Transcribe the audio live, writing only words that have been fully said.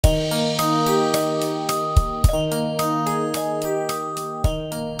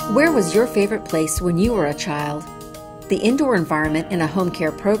Where was your favorite place when you were a child? The indoor environment in a home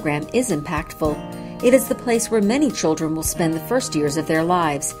care program is impactful. It is the place where many children will spend the first years of their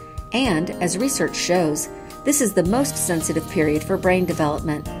lives, and, as research shows, this is the most sensitive period for brain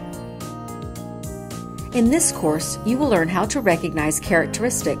development. In this course, you will learn how to recognize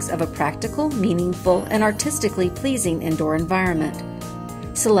characteristics of a practical, meaningful, and artistically pleasing indoor environment.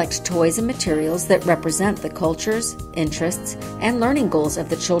 Select toys and materials that represent the cultures, interests, and learning goals of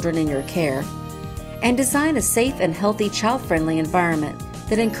the children in your care, and design a safe and healthy child-friendly environment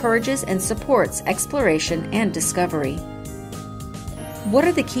that encourages and supports exploration and discovery. What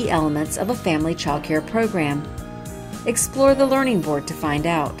are the key elements of a family child care program? Explore the Learning Board to find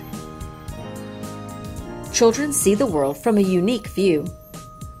out. Children see the world from a unique view.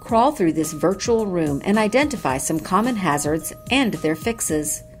 Crawl through this virtual room and identify some common hazards and their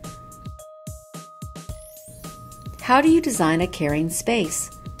fixes. How do you design a caring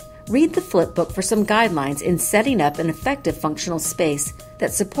space? Read the flipbook for some guidelines in setting up an effective functional space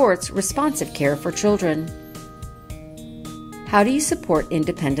that supports responsive care for children. How do you support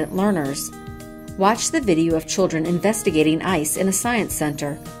independent learners? Watch the video of children investigating ice in a science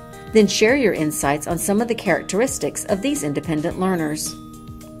center. Then share your insights on some of the characteristics of these independent learners.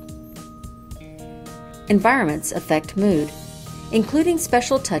 Environments affect mood. Including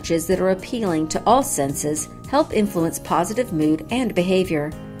special touches that are appealing to all senses help influence positive mood and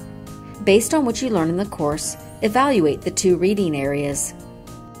behavior. Based on what you learn in the course, evaluate the 2 reading areas.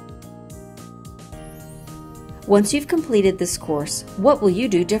 Once you've completed this course, what will you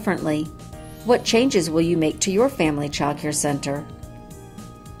do differently? What changes will you make to your family child care center?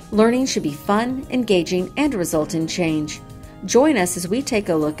 Learning should be fun, engaging, and result in change. Join us as we take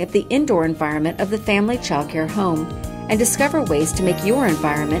a look at the indoor environment of the family child care home and discover ways to make your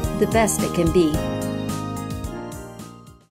environment the best it can be.